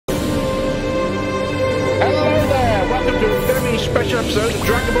episode of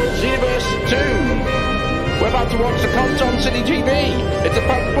Dragon Ball Xenoverse 2. We're about to watch the Conton City TV. It's a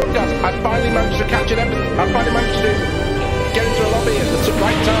podcast. I finally managed to catch it. I finally managed to get into a lobby at the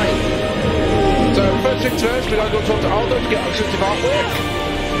right time. So first things first, we're going to go talk to Aldo to get our exclusive artwork.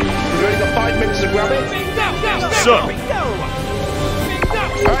 We've only got 5 minutes to grab it.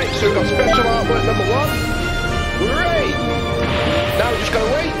 Alright, so we've got special artwork number 1. Great! Now we're just going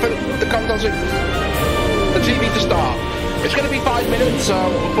to wait for the Conton City, the TV to start. It's going to be 5 minutes,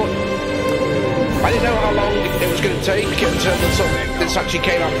 but I didn't know how long it was going to take until this actually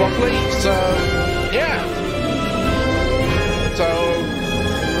came out properly, so yeah. So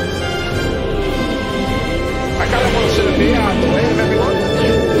I kind of want to sort of be out of the way of everyone,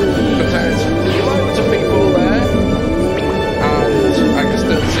 but there's loads of people there, and I can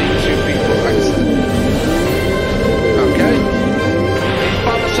still see 2 people. Okay.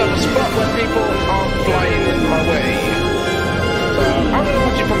 Found myself a spot where people aren't flying in my way. So I'm going to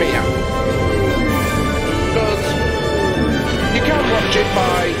watch it from here. Because you can watch it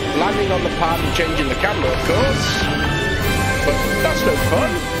by landing on the pad and changing the camera, of course. But that's no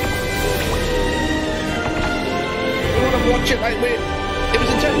fun. We want to watch it like it was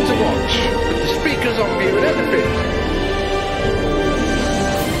intended to watch, with the speakers on view and everything.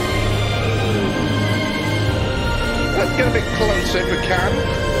 Let's get a bit closer if we can.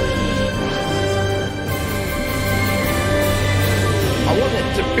 I want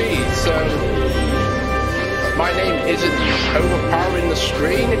it to be so my name isn't overpowering the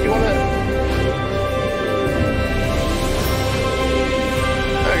screen, if you want to.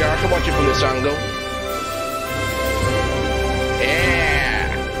 There you go, I can watch it from this angle. Yeah!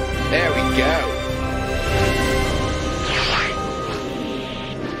 There we go.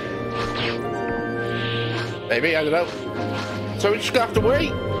 Maybe, I don't know. So we're just going to have to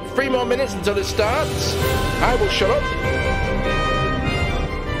wait 3 more minutes until it starts. I will shut up.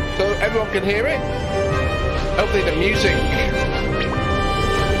 So everyone can hear it. Hopefully the music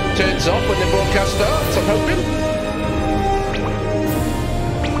turns off when the broadcast starts, I'm hoping.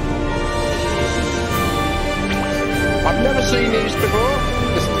 I've never seen these before.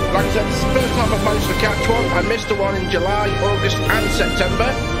 Like I said, this is the first time I've managed to catch one. I missed the one in July, August and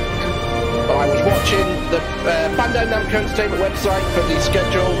September. But I was watching the Bandai Namco Entertainment website for the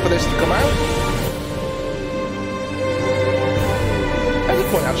schedule for this to come out.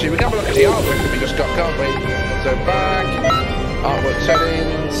 Point actually, we can have a look at the artwork that we just got, can't we? So back, artwork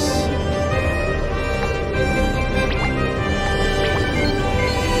settings.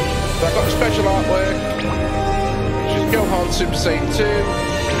 So I've got the special artwork, which is Gohan Super Saiyan 2,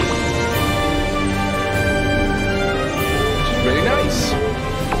 which is really nice.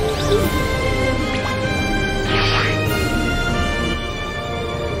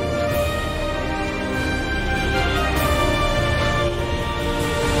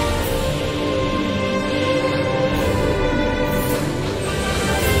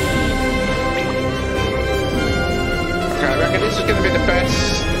 This is going to be the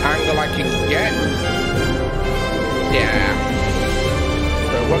best angle I can get. Yeah.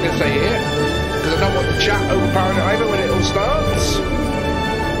 So what can I say here? Because I don't want the chat overpowering it either when it all starts.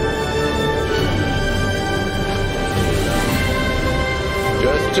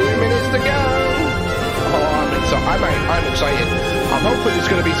 Just 2 minutes to go. Oh, I'm excited. I'm hoping there's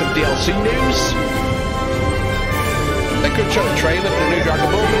going to be some DLC news. They could show a trailer for the new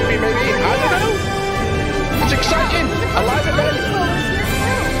Dragon Ball movie, maybe. I don't know. It's exciting! I like it, man!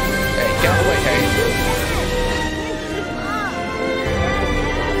 Hey, get away, hey!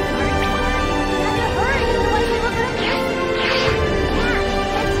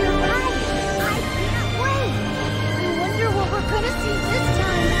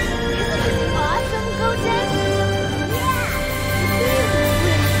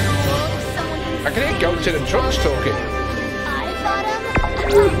 I can hear Conton and Trunks talking. I thought I'll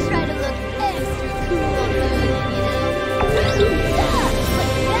try to look extra cool.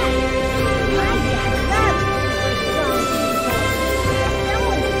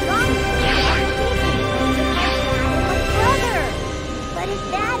 But if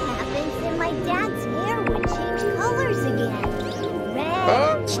that happens, then my dad's hair would change colors again. Red.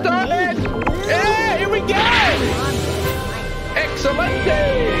 Oh, stop it! Yeah, here we go! Excelente!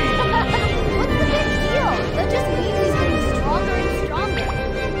 What's the big deal? That just means he's getting stronger and stronger.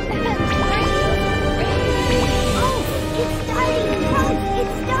 Oh, it's starting, Trunks!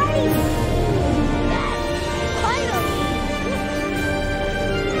 It's starting! Finally!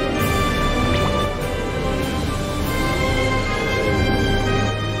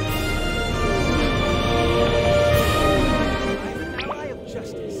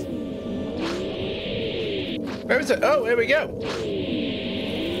 Where is it? Oh, here we go.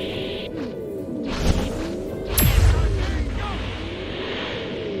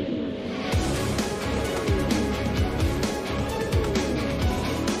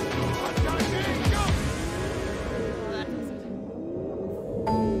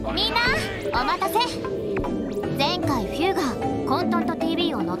 待たせ。前回フューがコントンと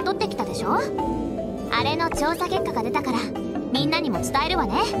TV を乗っ取ってきたでしょ。あれの調査結果が出たからみんなにも伝えるわ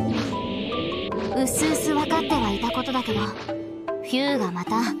ね。うすうす分かってはいたことだけど、フューがま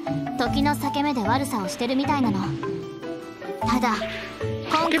た時の裂け目で悪さをしてるみたいなの。ただ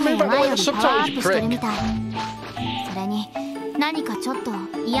今回は前よりパワーアップしてるみたい。それに何かちょっと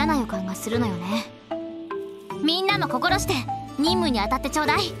嫌な予感がするのよね。みんなも心して任務に当たってちょう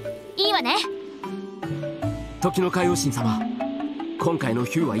だい。いいわね。時の海王神様、今回の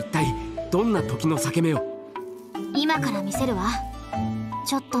ヒューは一体どんな時の裂け目を？今から見せるわ。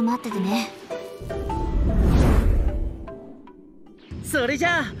ちょっと待っててね。それじ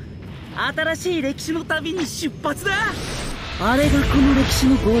ゃあ新しい歴史の旅に出発だ。あれがこの歴史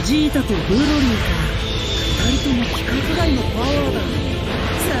のゴジータとブロリーか。二人とも規格外のパワーだ。さ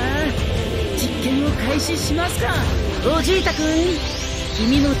あ実験を開始しますか。ゴジータくん、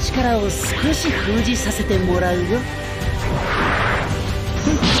君の力を少し封じさせてもらうよ。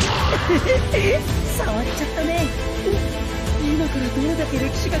触っちゃったね。今からどれだけ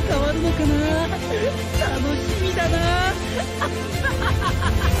歴史が変わるのかな。楽しみだな。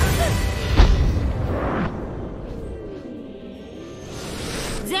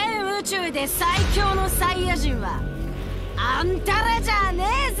全宇宙で最強のサイヤ人はあんたらじゃね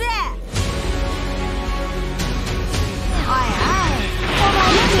えぜ。おいおい、お前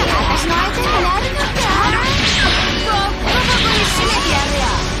なんか私の相手になるのか。ボッコボコに締めてやるよ。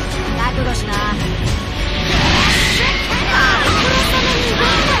覚悟しな。ああ、これその2分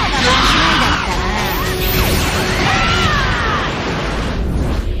ぐらいが間違いだった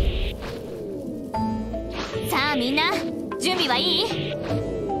な。さあみんな準備はいい？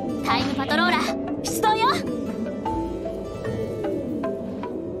タイムパトローラー出動よ。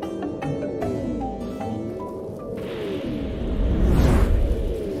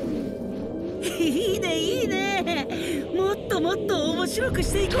いいねいいね。もっともっと面白く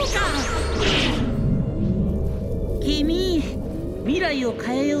していこうか。君、未来を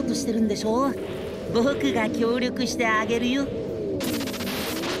変えようとしてるんでしょ。僕が協力してあげるよ。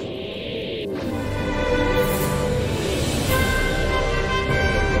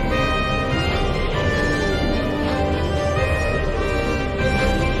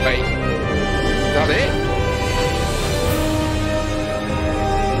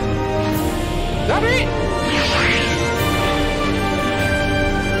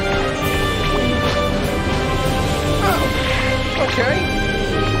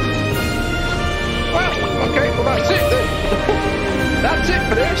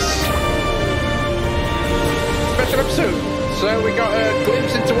So we got a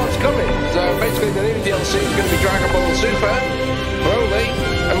glimpse into what's coming. So basically the new DLC is going to be Dragon Ball Super, Broly,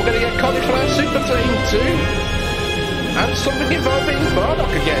 and we're going to get Cauliflower Super Flame too. And something involving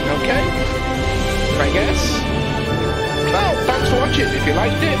Bardock again, okay? I guess. Well, thanks for watching. If you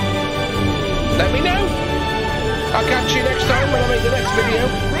liked it, let me know. I'll catch you next time when I make the next video.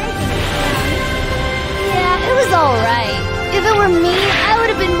 Yeah, it was alright. If it were me, I would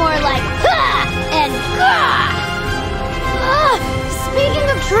have been more like, ha! And gah! Speaking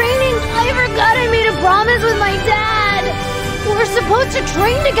of training, I forgot I made a promise with my dad. We're supposed to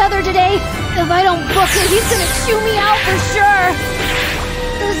train together today. If I don't book it, he's gonna chew me out for sure.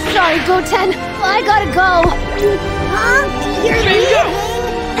 Sorry, Goten. I gotta go. Huh? You're leaving?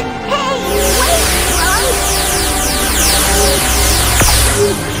 Hey, wait, Trunks!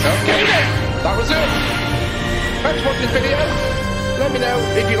 Okay then, that was it. Thanks for watching this video. Let me know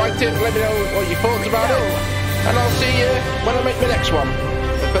if you liked it, let me know what you thought about it. And I'll see you when I make the next one.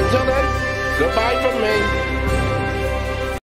 Until then, goodbye from me.